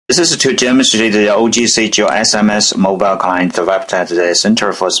This is to demonstrate the OGC GeoSMS mobile client developed at the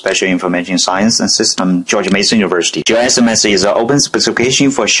Center for Spatial Information Science and System, George Mason University. GeoSMS is an open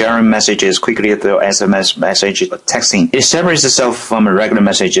specification for sharing messages quickly through SMS message texting. It separates itself from regular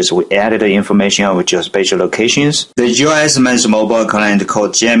messages with added information of geospatial locations. The GeoSMS mobile client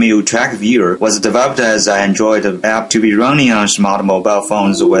called GMU Track Viewer was developed as an Android app to be running on smart mobile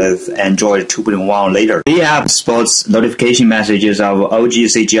phones with Android 2.1 later. The app supports notification messages of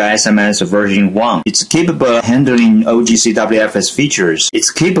OGC GeoSMS version 1. It's capable of handling OGC WFS features.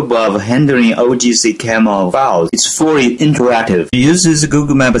 It's capable of handling OGC camel files. It's fully interactive. It uses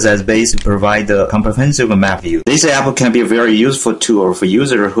Google Maps as base to provide a comprehensive map view. This app can be a very useful tool for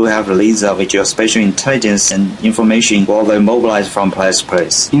users who have needs of geospatial intelligence and information while they mobilize from place to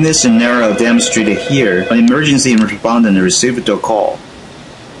place. In this scenario demonstrated here, an emergency respondent received a call.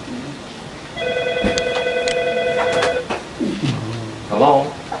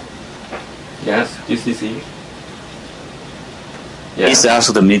 Hello? Yes, GCC. Yeah. It's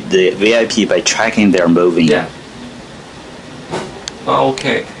also to meet the VIP by tracking their moving. Yeah.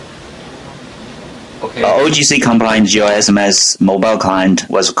 Okay. Okay. OGC compliant GeoSMS mobile client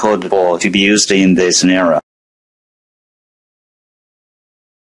was coded for to be used in this scenario.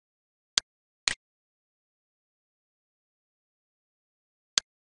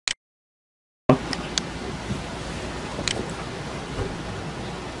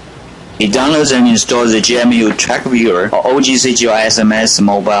 It downloads and installs the GMU Track Viewer or OGC GeoSMS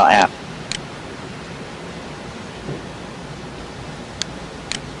mobile app.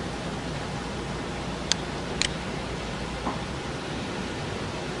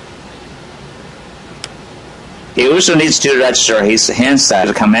 He also needs to register his handset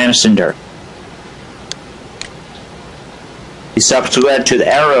at the command center. He subscribes to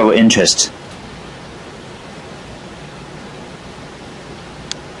the area of interest.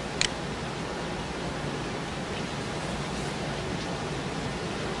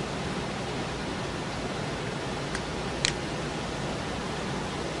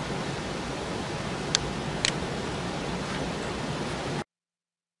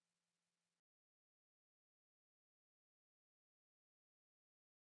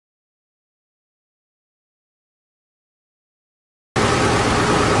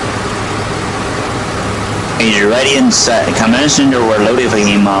 He's ready and set. The command center will notify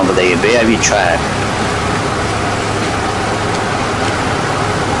him of the VIP track.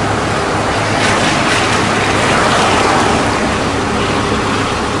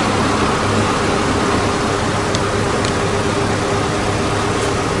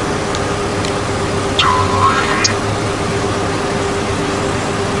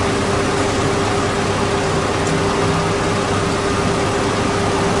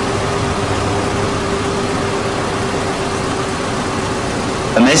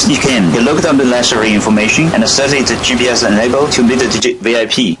 The message came. He looked up the necessary information and set it to GPS enabled to meet the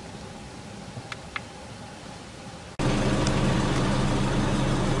VIP.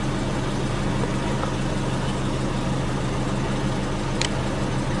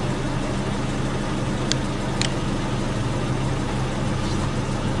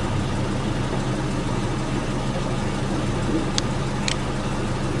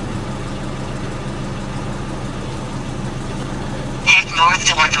 North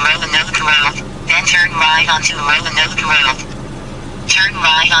toward Roanoke Road, then turn right onto Roanoke Road. Turn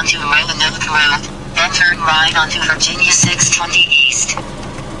right onto Roanoke Road, then turn right onto Virginia 620 East.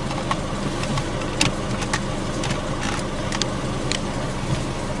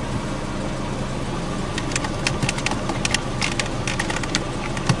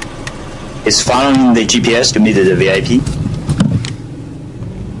 It's following the GPS to meet the VIP.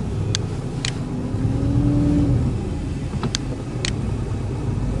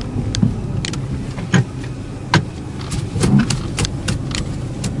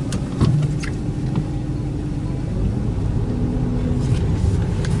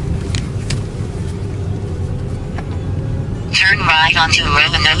 Turn right onto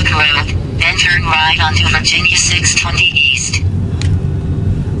Roanoke Road, then turn right onto Virginia 620 East.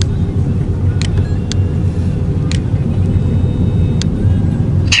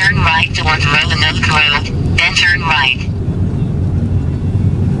 Turn right toward Roanoke Road, then turn right.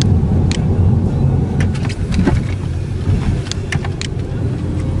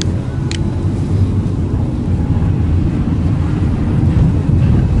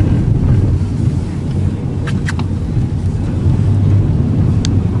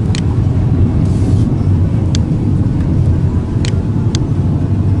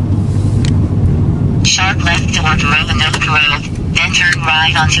 Sharp left toward Roanoke Road, then turn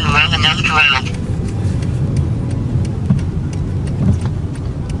right onto Roanoke Road.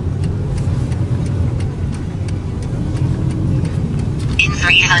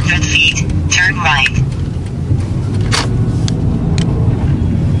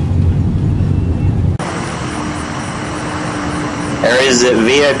 There is a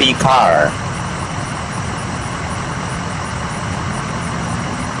VIP car.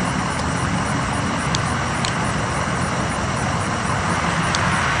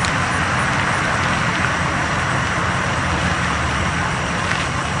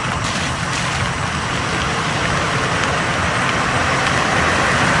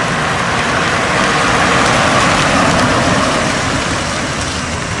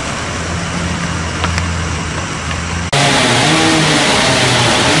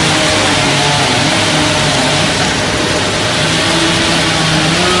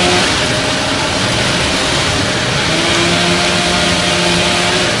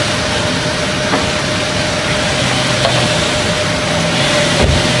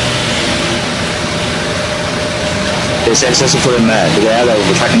 They successfully met together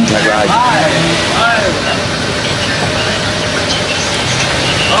with tracking technology.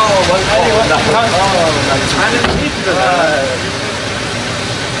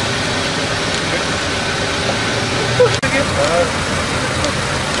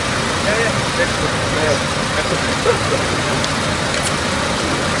 Yeah.